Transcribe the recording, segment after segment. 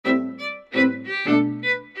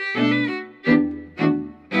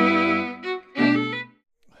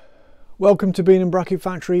Welcome to Bean and Bracket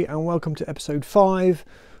Factory and welcome to episode 5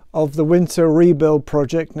 of the winter rebuild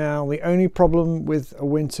project. Now the only problem with a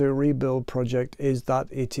winter rebuild project is that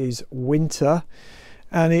it is winter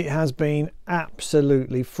and it has been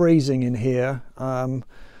absolutely freezing in here. All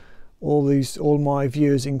my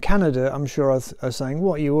viewers in Canada I'm sure are saying,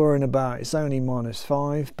 what are you worrying about? It's only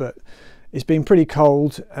 -5, but it's been pretty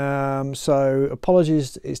cold, so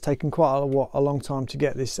apologies, it's taken quite a long time to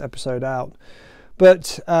get this episode out.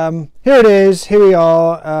 But here it is, here we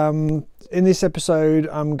are. In this episode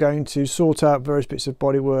I'm going to sort out various bits of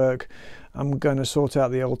bodywork. I'm going to sort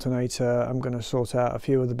out the alternator. I'm going to sort out a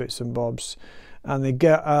few other bits and bobs. And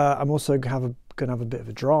I'm also going to have a bit of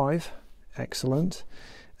a drive. Excellent.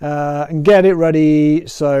 And get it ready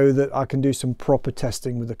so that I can do some proper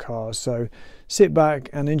testing with the car. So sit back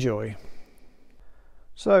and enjoy.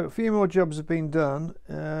 So a few more jobs have been done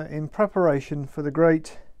in preparation for the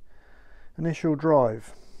great initial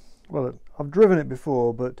drive. Well, I've driven it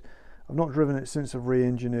before, but I've not driven it since I've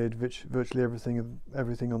re-engineered virtually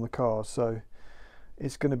everything on the car, so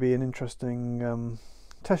it's going to be an interesting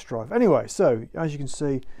test drive. Anyway, so as you can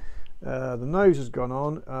see, the nose has gone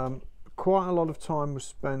on. Quite a lot of time was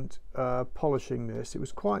spent polishing this. It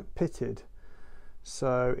was quite pitted,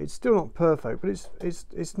 so it's still not perfect, but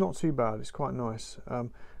it's not too bad. It's quite nice.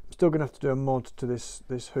 I'm still going to have to do a mod to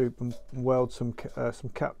this hoop and weld some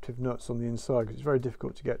captive nuts on the inside, because it's very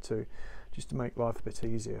difficult to get to, just to make life a bit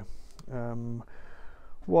easier.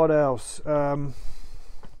 What else? I've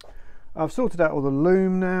sorted out all the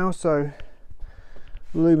loom now, so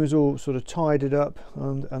the loom is all sort of tidied up,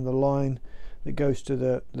 and the line that goes to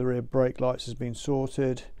the rear brake lights has been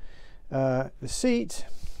sorted. The seat,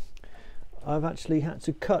 I've actually had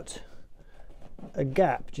to cut a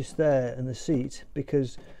gap just there in the seat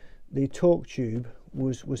because the torque tube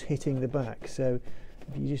was hitting the back. So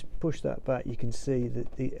if you just push that back, you can see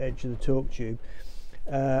the edge of the torque tube,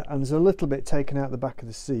 and there's a little bit taken out the back of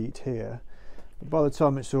the seat here, but by the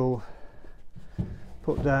time it's all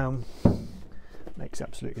put down, makes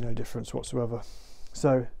absolutely no difference whatsoever.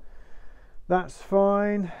 So that's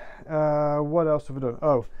fine. What else have I done?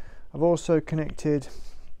 Oh, I've also connected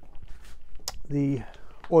the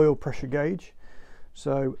oil pressure gauge.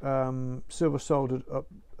 So silver soldered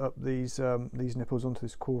up these nipples onto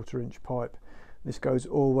this 1/4 inch pipe. This goes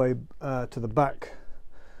all the way to the back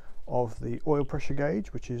of the oil pressure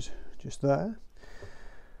gauge, which is just there.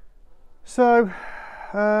 So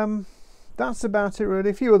that's about it really.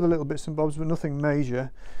 A few other little bits and bobs, but nothing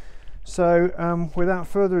major. So without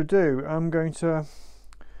further ado, I'm going to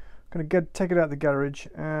take it out of the garage,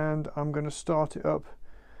 and I'm going to start it up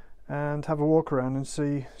and have a walk around and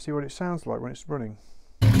see what it sounds like when it's running.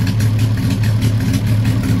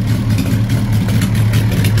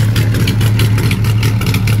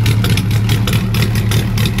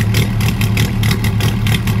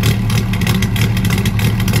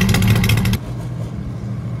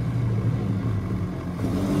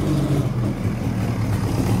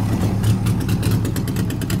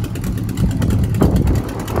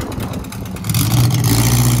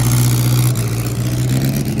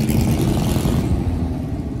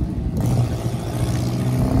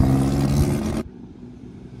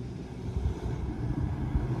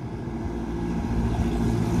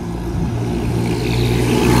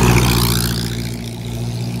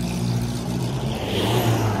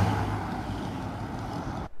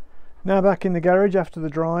 Now back in the garage after the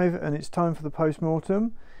drive, and it's time for the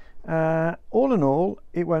post-mortem. All in all,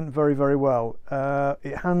 it went very, very well.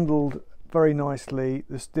 It handled very nicely.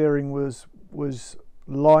 The steering was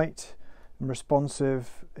light and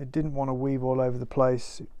responsive. It didn't want to weave all over the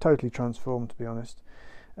place. It totally transformed, to be honest.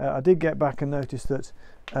 I did get back and notice that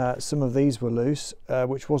some of these were loose,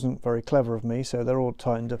 which wasn't very clever of me, so they're all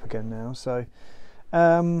tightened up again now. So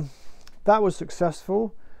that was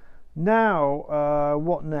successful. Now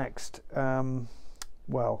what next?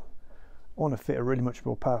 Well, I want to fit a really much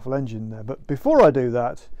more powerful engine there, but before I do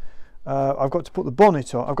that, I've got to put the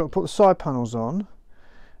bonnet on. I've got to put the side panels on,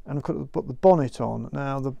 and I've got to put the bonnet on.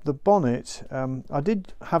 Now the bonnet, I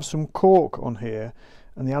did have some cork on here,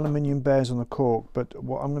 and the aluminium bears on the cork, but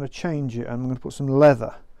what I'm going to change it, and I'm going to put some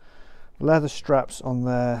leather straps on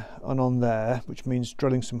there and on there, which means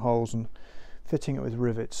drilling some holes and fitting it with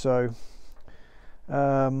rivets. So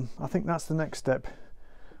I think that's the next step.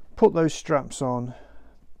 Put those straps on,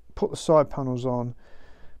 put the side panels on,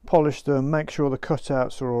 polish them, make sure the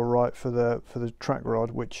cutouts are all right for the track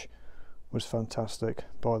rod, which was fantastic,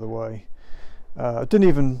 by the way. I've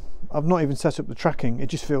not even set up the tracking. It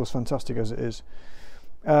just feels fantastic as it is.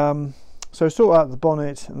 So sort out the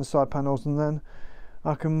bonnet and the side panels, and then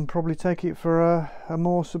I can probably take it for a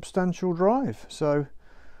more substantial drive. So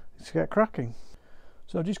let's get cracking.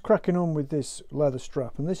 So I'm just cracking on with this leather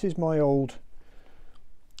strap, and this is my old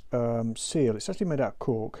seal. It's actually made out of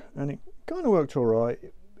cork, and it kind of worked all right.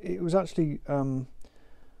 It was actually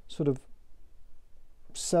sort of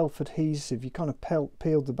self-adhesive. You kind of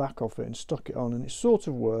peeled the back off it and stuck it on, and it sort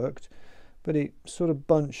of worked, but it sort of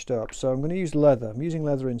bunched up. So I'm going to use leather. I'm using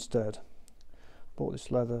leather instead. Bought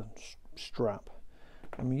this leather strap.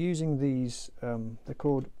 I'm using these, they're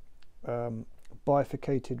called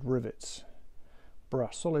bifurcated rivets,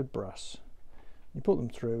 brass, solid brass. You put them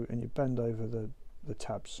through and you bend over the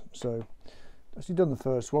tabs. So actually done the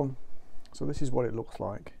first one, so this is what it looks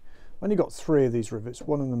like. I've only got 3 of these rivets,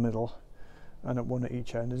 one in the middle and one at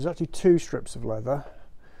each end. There's actually 2 strips of leather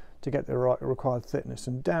to get the required thickness,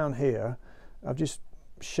 and down here I've just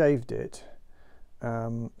shaved it.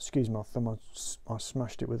 Excuse my thumb, I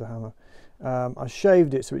smashed it with a hammer. I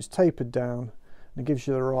shaved it so it's tapered down and it gives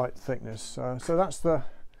you the right thickness. So that's the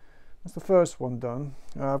first one done.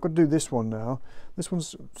 I've got to do this one now. This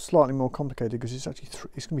one's slightly more complicated because it's actually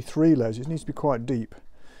it's going to be 3 layers. It needs to be quite deep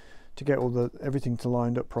to get everything to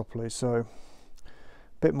lined up properly. So a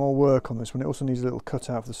bit more work on this one. It also needs a little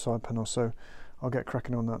cutout for the side panel, so I'll get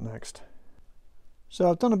cracking on that next. So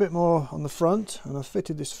I've done a bit more on the front, and I've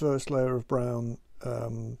fitted this first layer of brown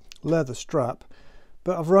leather strap,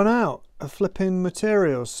 but I've run out of flipping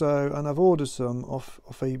materials, and I've ordered some off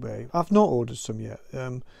eBay. I've not ordered some yet.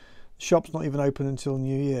 The shop's not even open until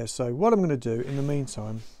New Year, so what I'm going to do in the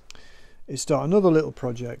meantime is start another little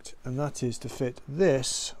project, and that is to fit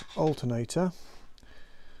this alternator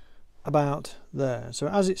about there. So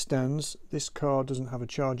as it stands, this car doesn't have a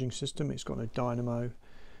charging system. It's got no dynamo,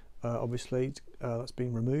 obviously. That's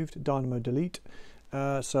been removed, dynamo delete.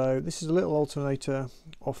 So this is a little alternator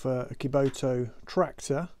off a Kubota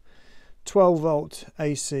tractor, 12 volt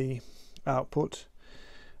AC output.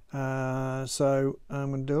 So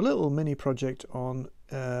I'm going to do a little mini project on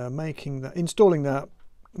installing that,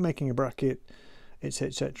 making a bracket,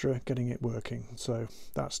 etc., getting it working. So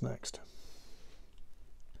that's next.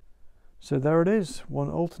 So there it is,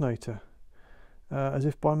 one alternator, as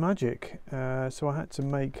if by magic. So I had to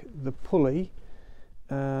make the pulley,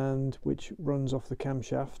 and which runs off the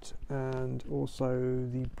camshaft, and also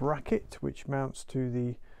the bracket which mounts to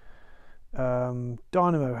the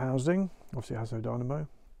dynamo housing. Obviously it has no dynamo.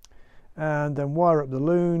 And then wire up the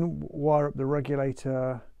loon, wire up the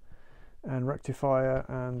regulator and rectifier,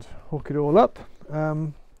 and hook it all up.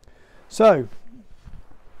 So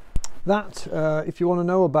that, if you want to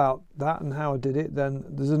know about that and how I did it, then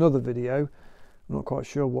there's another video. I'm not quite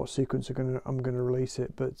sure what sequence I'm going to release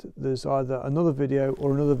it, but there's either another video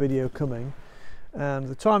or another video coming, and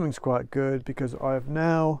the timing's quite good because I've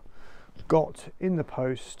now got in the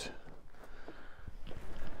post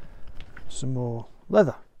some more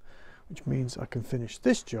leather, which means I can finish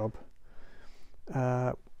this job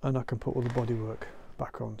and I can put all the bodywork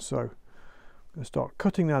back on. So I'm going to start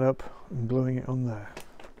cutting that up and gluing it on there.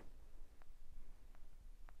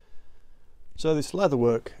 So this leather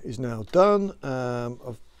work is now done.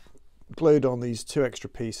 I've glued on these 2 extra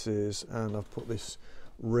pieces, and I've put this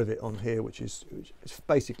rivet on here, which is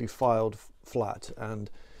basically filed flat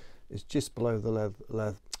and is just below the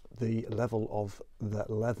level of the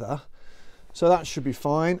leather. So that should be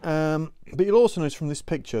fine. But you'll also notice from this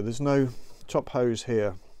picture there's no top hose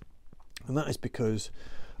here, and that is because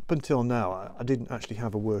up until now I didn't actually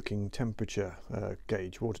have a working temperature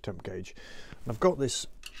gauge, water temp gauge. And I've got this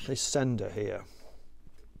sender here,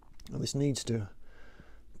 and this needs to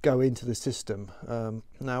go into the system.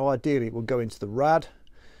 Now ideally it will go into the rad,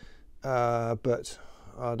 but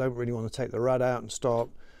I don't really want to take the rad out and start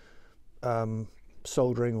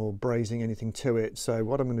soldering or brazing anything to it. So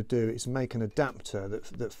what I'm going to do is make an adapter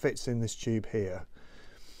that fits in this tube here,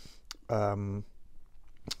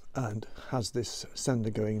 and has this sender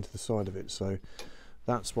going into the side of it. So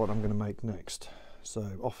that's what I'm going to make next.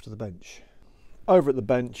 So off to the bench. Over at the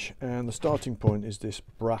bench, and the starting point is this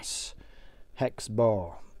brass hex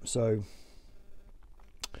bar. So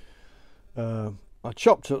I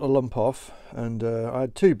chopped a lump off, and I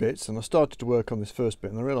had 2 bits, and I started to work on this first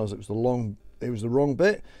bit, and I realised it was the wrong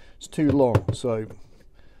bit. It's too long, so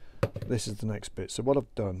this is the next bit. So what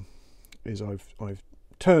I've done is I've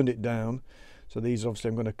turned it down. So these, obviously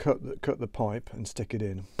I'm going to cut the pipe and stick it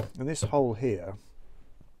in, and this hole here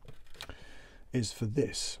is for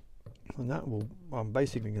this, and I'm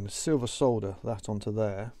basically going to silver solder that onto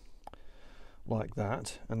there like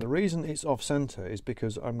that. And the reason it's off center is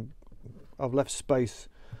because I've left space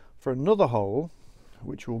for another hole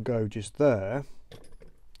which will go just there,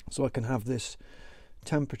 so I can have this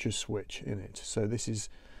temperature switch in it. So this is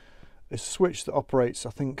a switch that operates,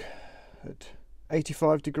 I think, at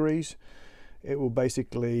 85 degrees, it will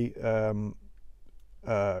basically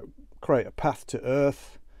create a path to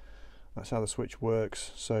earth. That's how the switch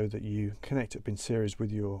works, so that you connect it up in series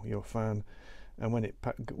with your fan, and when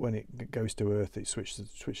it goes to earth, it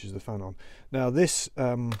switches the fan on. Now this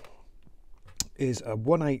is a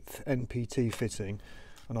 1/8 NPT fitting,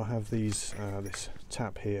 and I have these this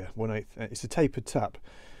tap here, 1/8. It's a tapered tap,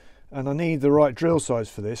 and I need the right drill size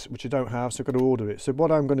for this, which I don't have, so I've got to order it. So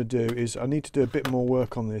what I'm going to do is I need to do a bit more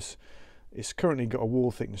work on this. It's currently got a wall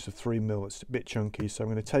thickness of 3mm. It's a bit chunky, so I'm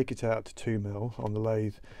going to take it out to 2mm on the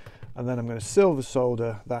lathe, and then I'm going to silver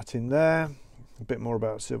solder that in there. A bit more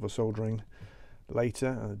about silver soldering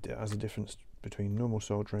later, as a difference between normal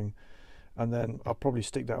soldering, and then I'll probably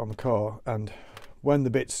stick that on the car, and when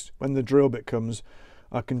the drill bit comes,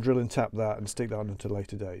 I can drill and tap that and stick that on until a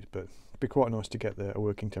later date. But it'd be quite nice to get a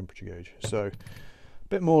working temperature gauge. So a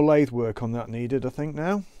bit more lathe work on that needed, I think,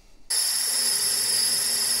 now.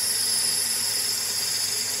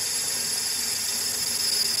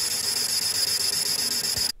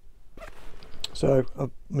 So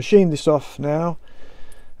I've machined this off now,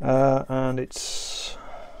 and it's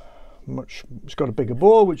got a bigger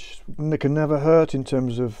bore, which can never hurt in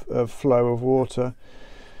terms of flow of water.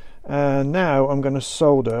 And now I'm going to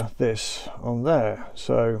solder this on there.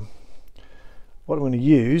 So what I'm going to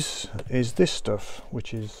use is this stuff,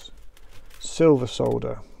 which is silver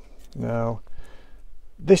solder. Now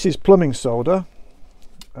this is plumbing solder,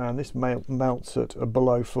 and this melts at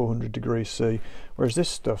below 400 degrees C, whereas this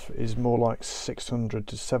stuff is more like 600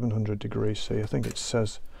 to 700 degrees C. I think it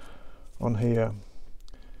says on here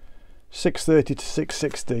 630 to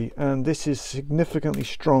 660, and this is significantly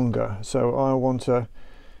stronger, so I want to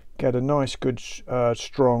get a nice good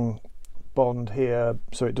strong bond here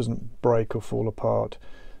so it doesn't break or fall apart.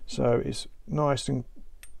 So it's nice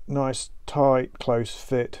tight close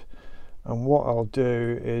fit, and what I'll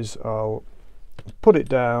do is I'll put it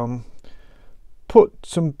down, put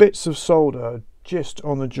some bits of solder just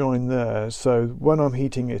on the join there, so when I'm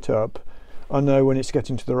heating it up I know when it's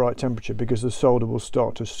getting to the right temperature, because the solder will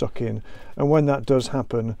start to suck in. And when that does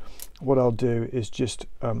happen, what I'll do is just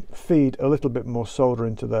feed a little bit more solder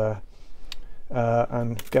into there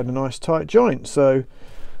and get a nice tight joint. So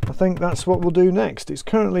I think that's what we'll do next. It's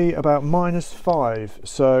currently about -5,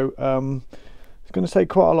 so it's going to take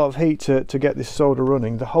quite a lot of heat to get this solder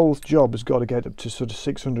running. The whole job has got to get up to sort of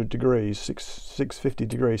 600 degrees, 650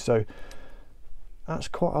 degrees. So that's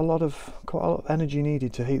quite a lot of energy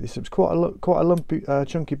needed to heat this. It's quite a lumpy,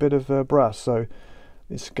 chunky bit of brass. So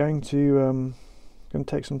it's going to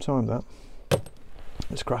take some time. That.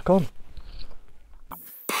 Let's crack on.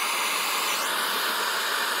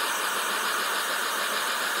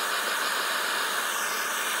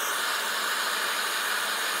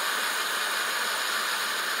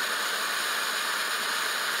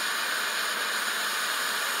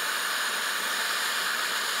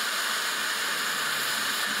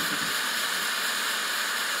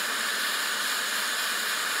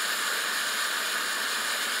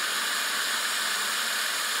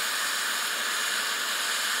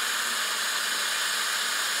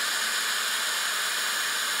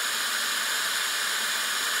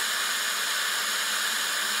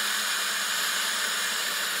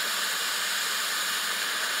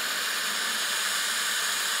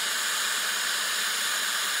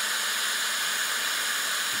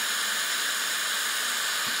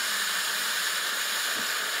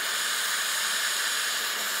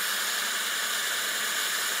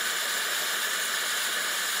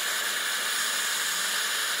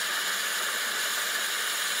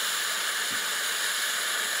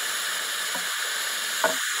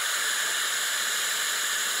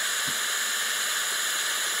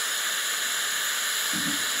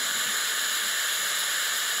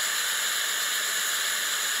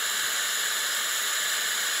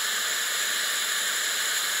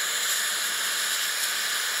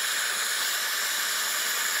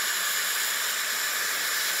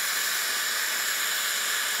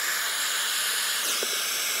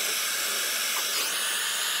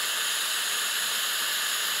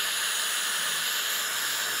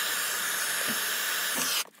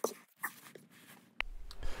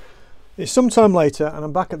 It's some time later and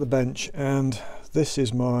I'm back at the bench, and this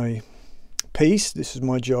is my piece, this is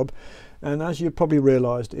my job, and as you probably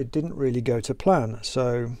realised, it didn't really go to plan.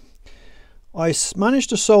 So I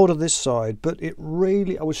managed to solder this side, but I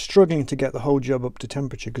was struggling to get the whole job up to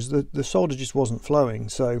temperature because the solder just wasn't flowing.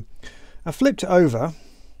 So I flipped it over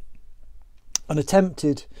and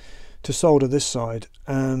attempted to solder this side,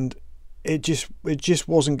 and it just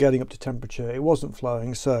wasn't getting up to temperature. It wasn't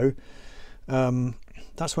flowing. So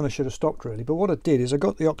that's when I should have stopped really. But what I did is I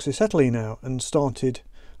got the oxyacetylene out and started.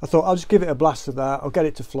 I thought I'll just give it a blast of that, I'll get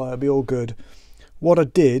it to flow, it'll be all good. What I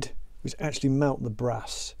did was actually melt the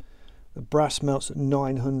brass. The brass melts at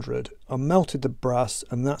 900. I melted the brass,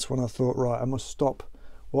 and that's when I thought, right, I must stop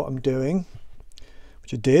what I'm doing,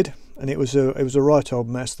 which I did. And it was a right old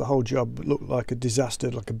mess. The whole job looked like a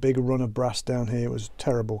disaster, like a big run of brass down here. It was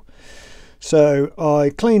terrible. So I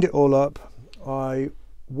cleaned it all up. I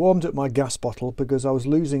warmed up my gas bottle because I was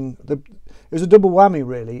losing it was a double whammy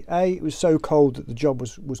really. A, it was so cold that the job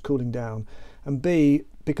was cooling down, and B,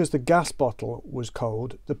 because the gas bottle was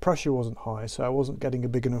cold, the pressure wasn't high, so I wasn't getting a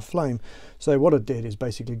big enough flame. So what I did is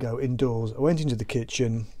basically go indoors. I went into the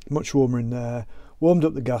kitchen, much warmer in there, warmed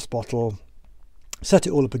up the gas bottle, set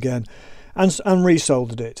it all up again, and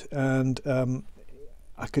resoldered it. And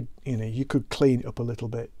I could, you could clean it up a little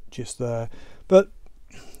bit just there, but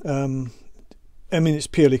I mean, it's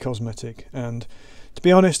purely cosmetic. And to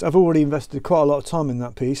be honest, I've already invested quite a lot of time in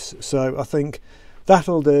that piece, so I think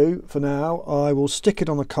that'll do for now. I will stick it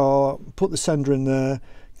on the car, put the sender in there,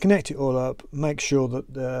 connect it all up, make sure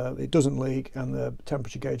that it doesn't leak and the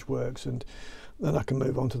temperature gauge works, and then I can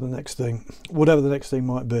move on to the next thing, whatever the next thing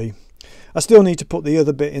might be. I still need to put the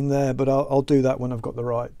other bit in there, but I'll do that when I've got the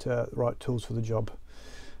right tools for the job.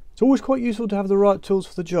 It's always quite useful to have the right tools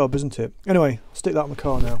for the job, isn't it? Anyway, I'll stick that on the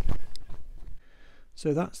car now.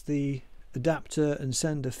 So that's the adapter and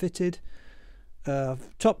sender fitted.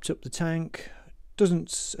 I've topped up the tank. Doesn't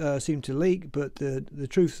seem to leak, but the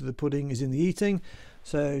truth of the pudding is in the eating.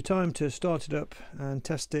 So time to start it up and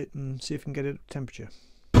test it and see if we can get it at temperature.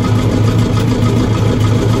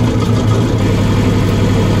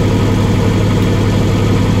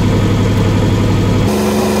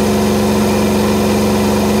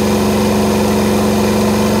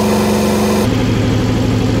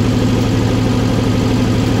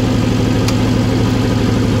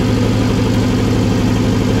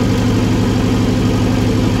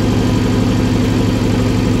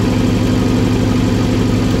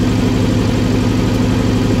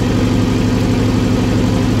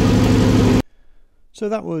 So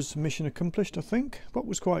that was mission accomplished, I think. What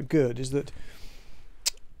was quite good is that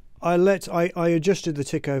I adjusted the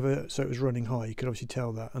tick over so it was running high. You could obviously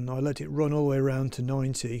tell that, and I let it run all the way around to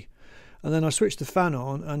 90, and then I switched the fan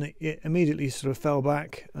on, and it immediately sort of fell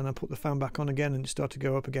back, and I put the fan back on again, and it started to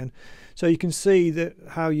go up again. So you can see that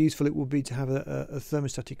how useful it would be to have a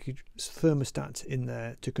thermostat in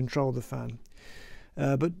there to control the fan.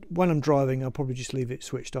 But when I'm driving, I'll probably just leave it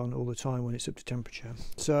switched on all the time when it's up to temperature.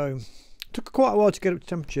 So took quite a while to get up to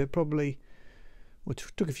temperature, probably, well, it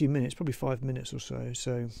took a few minutes, probably 5 minutes or so.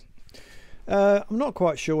 So I'm not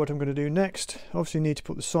quite sure what I'm going to do next. Obviously need to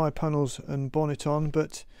put the side panels and bonnet on,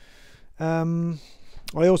 but I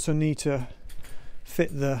also need to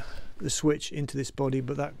fit the switch into this body,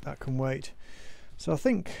 but that can wait. So I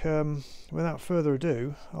think without further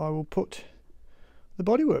ado, I will put the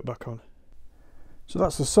bodywork back on. So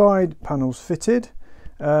that's the side panels fitted.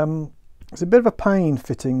 It's a bit of a pain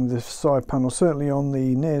fitting the side panel, certainly on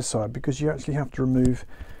the near side, because you actually have to remove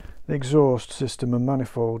the exhaust system and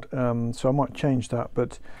manifold. So I might change that,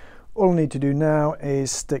 but all I need to do now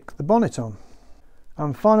is stick the bonnet on.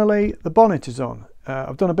 And finally, the bonnet is on.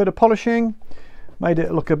 I've done a bit of polishing, made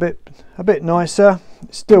it look a bit nicer.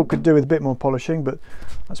 Still could do with a bit more polishing, but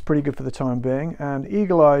that's pretty good for the time being. And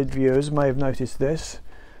eagle-eyed viewers may have noticed this.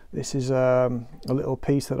 This is a little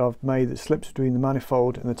piece that I've made that slips between the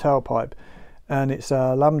manifold and the tailpipe, and it's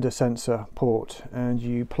a lambda sensor port, and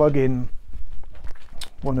you plug in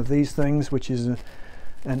one of these things, which is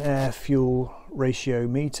an air fuel ratio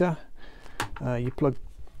meter. You plug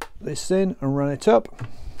this in and run it up.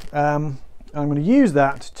 I'm going to use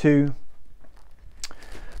that to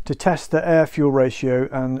test the air fuel ratio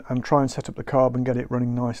and try and set up the carb and get it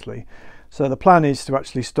running nicely. So the plan is to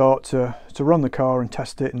actually start to run the car and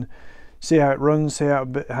test it and see how it runs, see how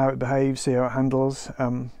it behaves, see how it handles.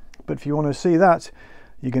 But if you want to see that,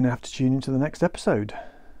 you're going to have to tune into the next episode.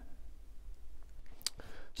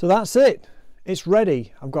 So that's it. It's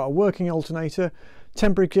ready. I've got a working alternator,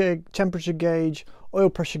 temperature gauge, oil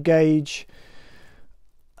pressure gauge.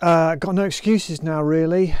 Got no excuses now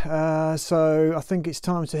really, so I think it's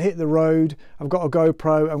time to hit the road. I've got a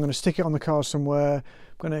GoPro. I'm going to stick it on the car somewhere.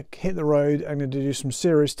 I'm going to hit the road. I'm going to do some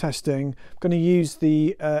serious testing. I'm going to use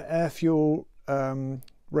the air fuel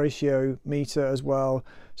ratio meter as well,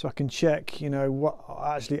 so I can check, what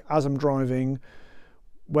actually as I'm driving,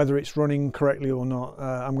 whether it's running correctly or not.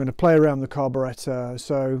 I'm going to play around the carburetor.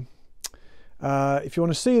 So if you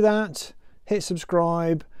want to see that, hit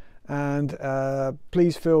subscribe, and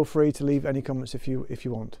please feel free to leave any comments if you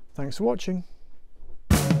want. Thanks for watching.